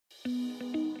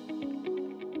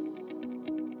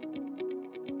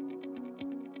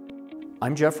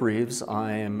I'm Jeff Reeves.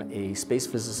 I'm a space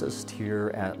physicist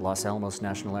here at Los Alamos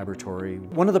National Laboratory.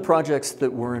 One of the projects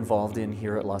that we're involved in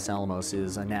here at Los Alamos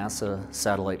is a NASA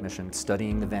satellite mission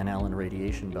studying the Van Allen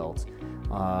radiation belt.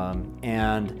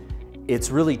 And it's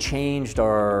really changed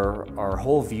our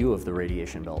whole view of the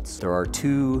radiation belts. There are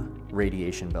two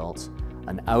radiation belts,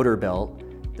 an outer belt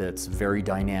that's very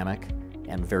dynamic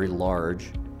and very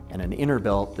large, and an inner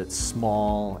belt that's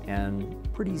small and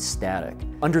pretty static.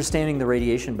 Understanding the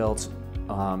radiation belts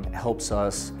helps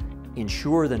us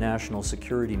ensure the national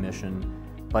security mission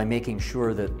by making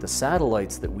sure that the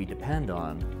satellites that we depend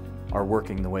on are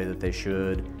working the way that they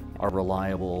should, are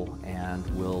reliable, and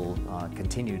will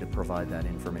continue to provide that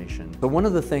information. But one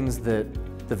of the things that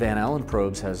the Van Allen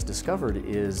probes has discovered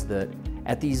is that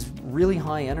at these really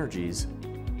high energies,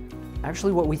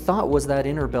 actually what we thought was that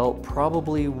inner belt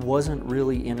probably wasn't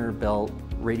really inner belt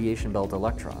radiation belt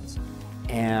electrons.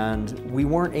 And we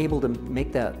weren't able to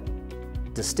make that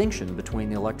distinction between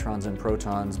the electrons and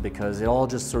protons because it all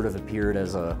just sort of appeared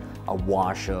as a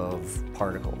wash of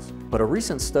particles. But a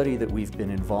recent study that we've been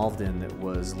involved in that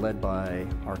was led by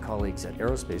our colleagues at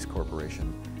Aerospace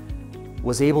Corporation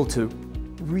was able to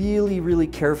really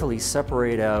carefully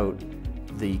separate out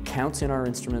the counts in our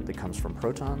instrument that comes from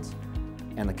protons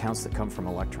and the counts that come from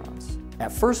electrons.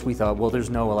 At first we thought, well, there's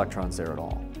no electrons there at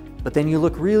all. But then you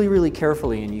look really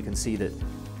carefully and you can see that,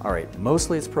 all right,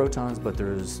 mostly it's protons, but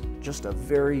there's just a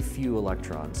very few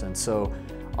electrons. And so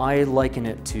I liken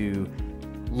it to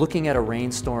looking at a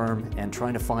rainstorm and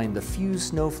trying to find the few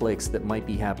snowflakes that might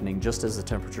be happening just as the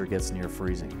temperature gets near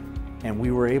freezing. And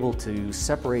we were able to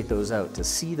separate those out to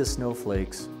see the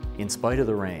snowflakes in spite of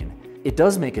the rain. It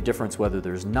does make a difference whether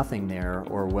there's nothing there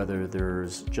or whether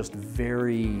there's just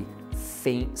very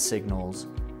faint signals.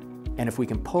 And if we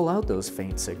can pull out those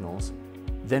faint signals,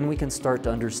 then we can start to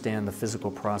understand the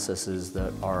physical processes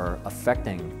that are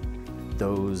affecting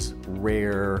those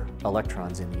rare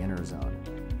electrons in the inner zone.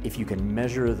 If you can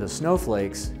measure the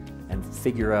snowflakes and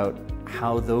figure out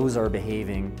how those are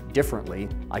behaving differently,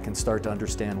 I can start to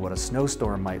understand what a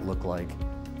snowstorm might look like,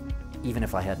 even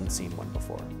if I hadn't seen one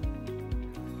before.